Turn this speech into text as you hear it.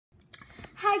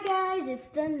Hi guys, it's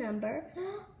the number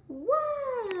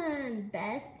 1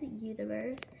 best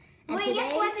YouTubers. And Wait, today,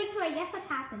 guess what, Victoria? Guess what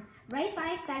happened? Right when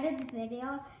I started the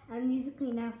video, a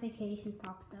Musical.ly notification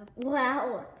popped up.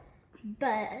 wow.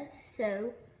 But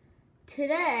so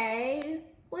today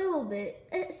we will be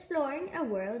exploring a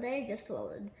world that I just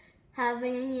loaded.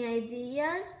 Having any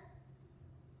ideas?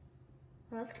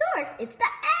 Of course, it's the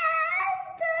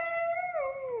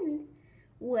end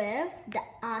with the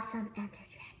awesome Ender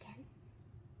Dragon.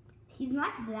 He's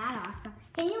not that awesome.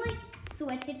 Can you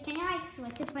switch it? Can you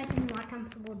switch it so it's more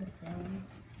comfortable to film?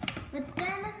 But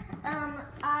then, I'm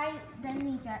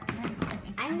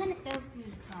gonna film from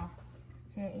the top.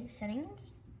 Okay, settings.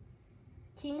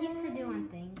 She needs to do one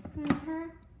thing.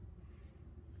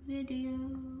 Video.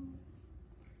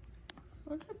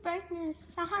 What's the brightness?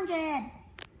 100.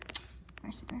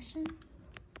 First person.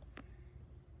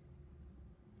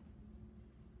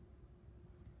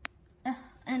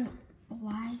 And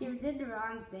why? She did the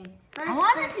wrong thing.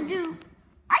 I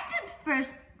did first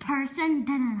person,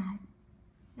 didn't I?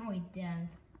 No, we didn't.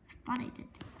 I thought I did.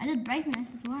 I did brightness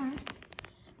as well.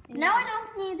 Yeah. Now I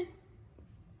don't need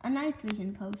a night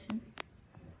vision potion.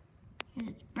 And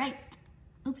it's bright.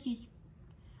 Oopsies.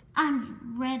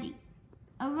 I'm ready.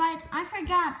 Alright, I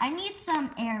forgot. I need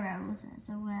some arrows as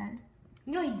well.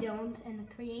 No, you don't. And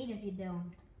the creative, you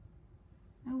don't.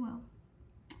 Oh well.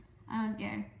 I don't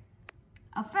care.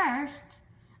 First,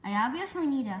 I obviously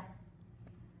need a...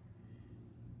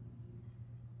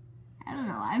 I don't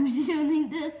know. I'm doing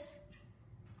this.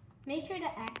 Make sure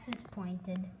the X is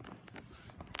pointed.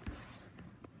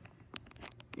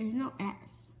 There's no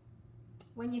S.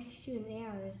 When you shoot an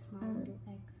arrow, there's a small little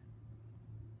X.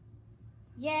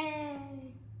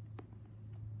 Yay!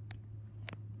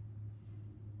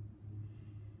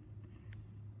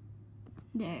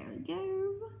 There we go.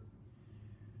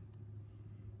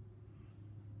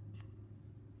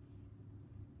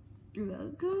 There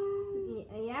we go.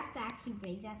 You have to actually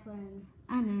break that one.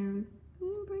 I know.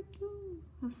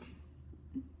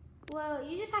 Well,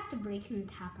 you just have to break it and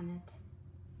tap on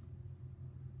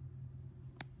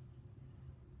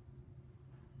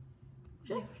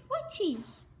it. Glitchies.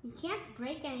 You can't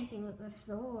break anything with a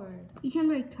sword. You can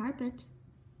break carpet.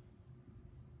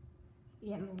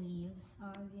 Yeah, and leaves,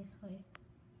 obviously.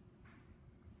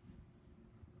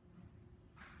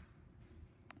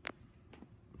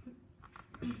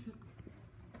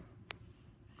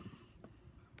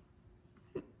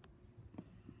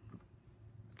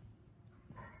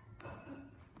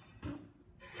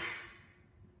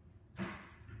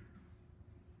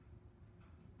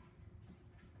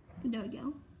 There we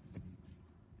go.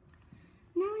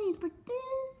 Now we need to put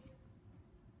this.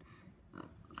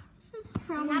 This is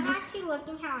from I'm not actually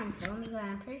looking how I'm filming, but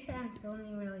I'm pretty sure I'm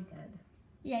filming really good.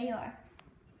 Yeah, you are.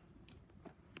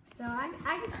 So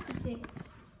I just keep the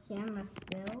camera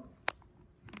still.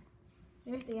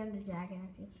 There's the Ender Dragon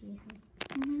if you see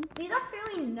him. We don't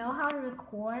really know how to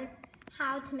record,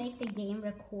 how to make the game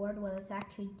record what it's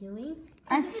actually doing.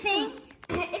 I think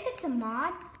if it's a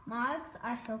mod, mods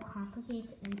are so complicated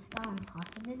to install in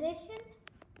Pocket Edition.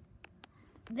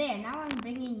 There, now I'm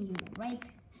bringing you right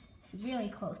really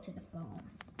close to the phone.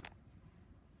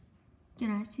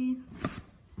 Can I see?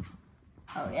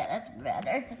 Oh yeah, that's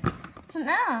better. So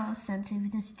now, since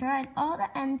we've destroyed all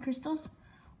the end crystals,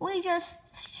 we just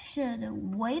should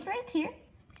wait right here.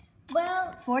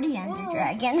 Well, for the Ender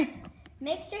Dragon.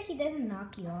 Make sure he doesn't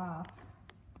knock you off.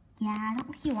 Yeah,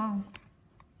 he won't.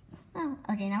 Oh,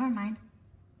 okay, never mind.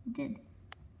 He did.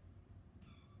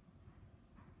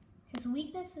 His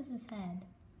weakness is his head.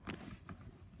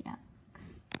 Yeah.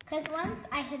 Because once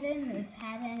I hit it in his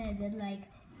head and I did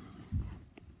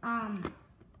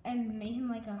and made him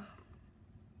like a...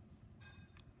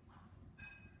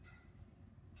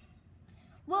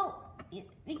 Well,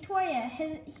 Victoria,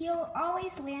 he'll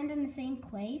always land in the same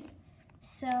place.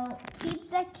 So keep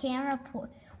the camera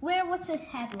where was his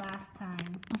head last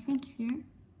time? I think here.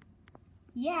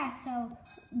 Yeah, so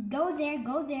go there,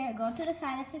 go to the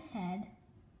side of his head.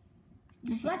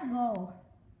 Just let go.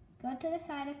 Go to the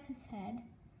side of his head.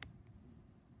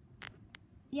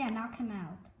 Yeah, knock him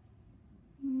out.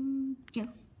 Yes.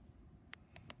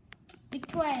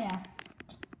 Victoria,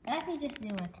 let me just do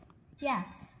it. Yeah,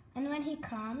 and when he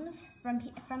comes from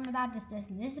about this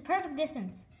distance, this is a perfect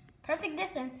distance. Perfect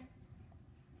distance.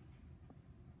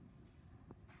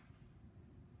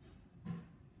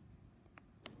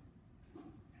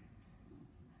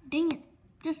 Dang it.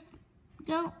 Just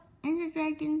go. Ender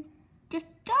Dragon. Just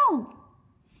go.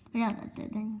 Without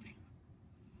anything.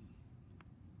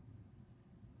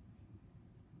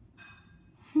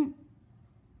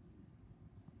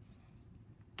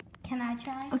 Can I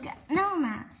try? Okay, no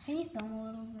mask. Can you film a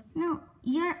little No,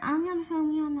 I'm gonna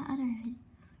film you on the other video.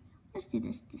 Let's do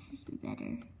this. This is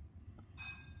better.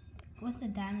 What's the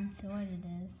diamond sword it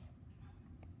is?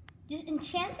 Just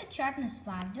enchanted sharpness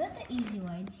 5. Do it the easy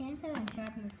way. Enchanted and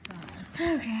sharpness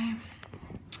 5. Okay.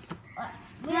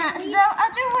 Yeah, So the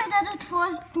other way that it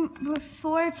was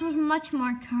before, it was much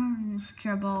more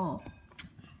comfortable.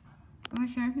 Or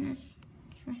sharpness.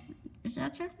 Is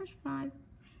that sharpness 5?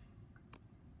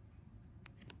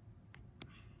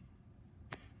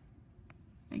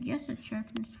 I guess it's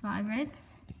sharpness 5, right?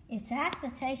 It has to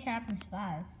say sharpness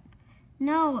 5.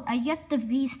 No, I guess the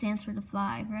V stands for the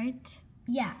 5, right?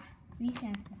 Yeah, V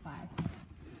stands for 5.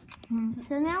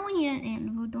 So now we need an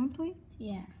anvil, don't we?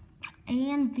 Yeah.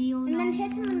 Anvil. And then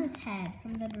hit him on his head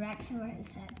from the direction where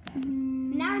his head goes.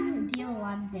 Now he's gonna deal a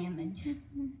lot of damage.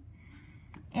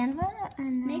 Anvil?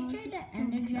 Make sure the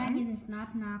Ender Dragon does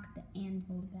not knock the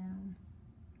anvil down.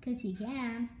 Because he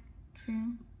can.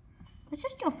 True. Let's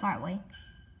just go far away.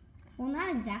 Well, not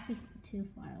exactly too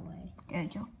far away. There we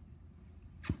go.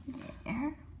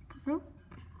 There.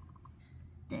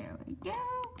 There we go.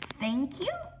 Thank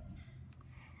you.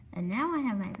 And now I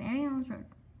have my very own sword.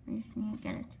 I just need to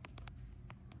get it.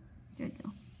 There we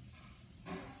go.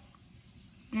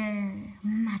 There.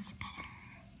 Much better.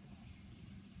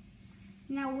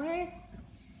 Now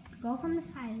go from the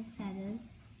side his head is.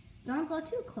 Don't go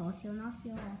too close, you'll knock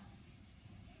you off.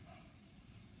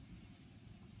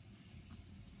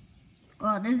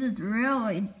 Well, this is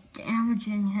really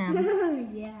damaging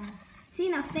him. Yeah. See,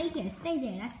 now stay here. Stay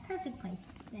there. That's a perfect place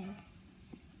to stay.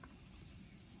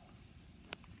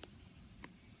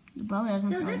 The bow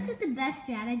doesn't So this is the best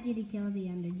strategy to kill the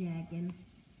Ender Dragon.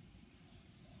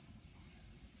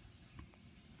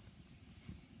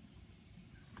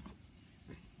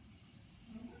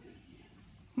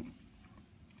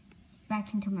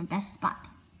 back into my best spot.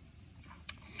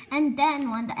 And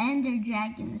then when the Ender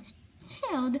Dragon is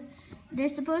killed,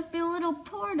 there's supposed to be a little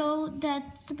portal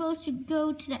that's supposed to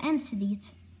go to the end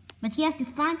cities. But you have to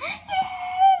find... Yay!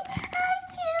 I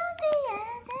killed the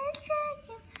Ender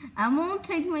Dragon! I won't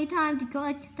take my time to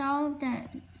collect all of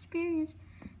that experience.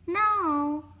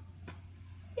 No!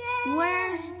 Yay!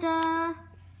 Where's the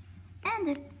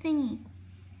Ender thingy?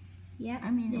 Yep.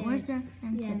 I mean, there. where's the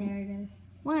end Yeah, city? there it is.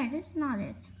 Where? That's not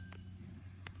it.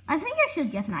 I think I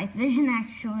should get night vision,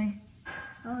 actually.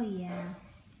 Oh, yeah.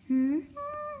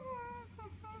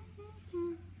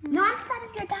 Not instead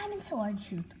of your diamond sword,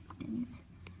 shoot.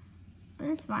 But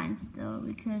it's fine still,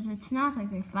 because it's not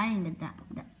like we're fighting the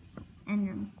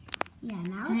enderman. Yeah,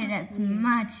 now So that's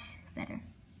much better.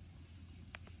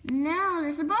 No,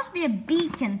 there's supposed to be a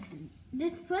beacon.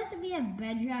 There's supposed to be a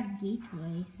bedrock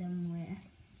gateway somewhere.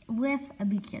 With a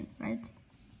beacon, right?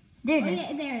 There it is.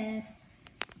 Yeah, there it is.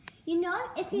 You know,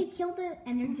 if you kill the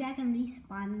Ender Dragon,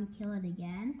 respawn and kill it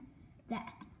again,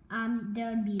 that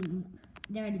there would be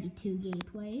 2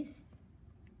 gateways.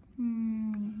 I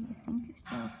think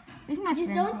so.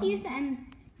 Just don't use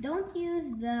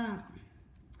the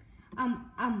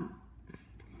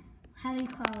how do you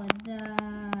call it,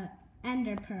 the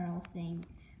Ender Pearl thing,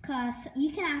 cause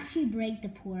you can actually break the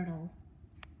portal,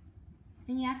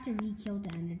 and you have to re-kill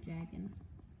the Ender Dragon.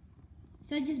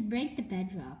 So just break the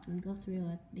bedrock and go through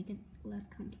it, make it less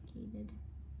complicated.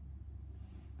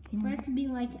 For it to be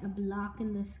like a block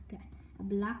in the sky, a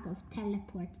block of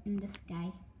teleport in the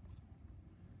sky.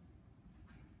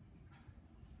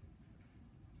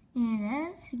 And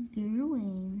that's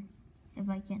going. If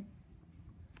I can.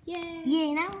 Yay!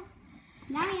 Yeah, now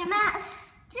Now you have Matt,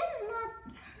 still not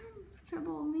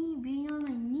comfortable me being on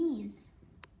my knees.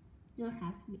 You don't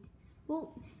have to be.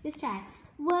 Well, just try.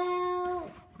 Well,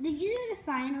 did you do the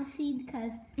final seed?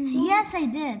 Because Yes, I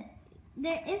did.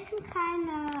 there is some kind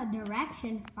of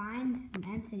direction to find an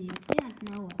entity. We don't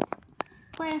know it.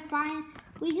 Where to find?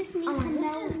 We just need to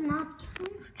know. This is not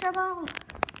comfortable.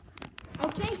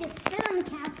 Okay, just sit on the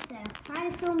couch there. Try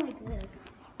to film like this.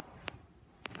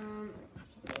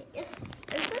 If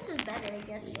this is better, I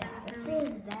guess. Yeah, this is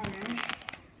better.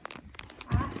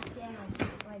 I have to stand like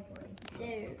whiteboard.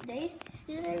 There, they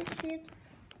shit.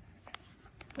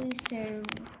 Please,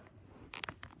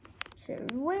 so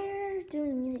where do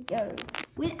we need to go?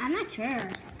 Wait, I'm not sure.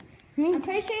 I'm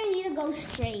pretty sure you need to go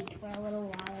straight for a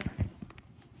little while.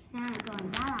 Now I'm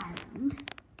going that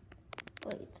island.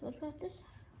 Wait, what about this?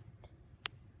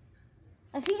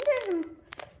 I think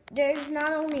there's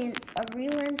not only a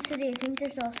real end city, I think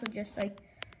there's also just like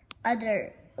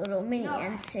other little mini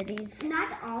end cities.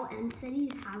 Not all end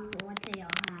cities have what they all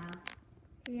have.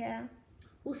 Yeah.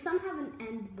 Well, some have an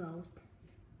end boat.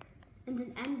 And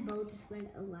an end boat is where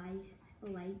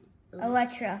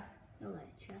Elytra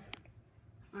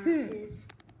is.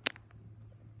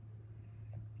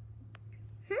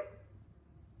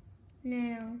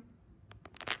 now.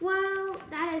 Well,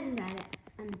 that isn't that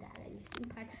interesting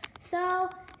part.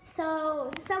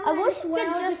 So somewhere I in wish this we could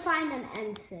world you just- find an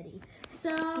end city. So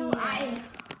Yeah. I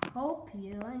hope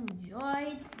you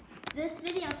enjoyed this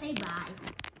video. Say bye.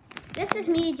 This is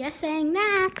me just saying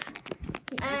Max.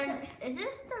 And is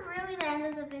this really the end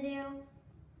of the video?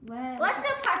 Well, Let's do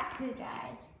part 2,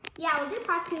 guys. yeah, we'll do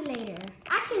part 2 later.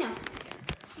 Actually, no.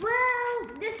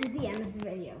 Well, this is the end of the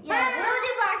video. Yeah, Bye. we'll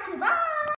do part 2. Bye!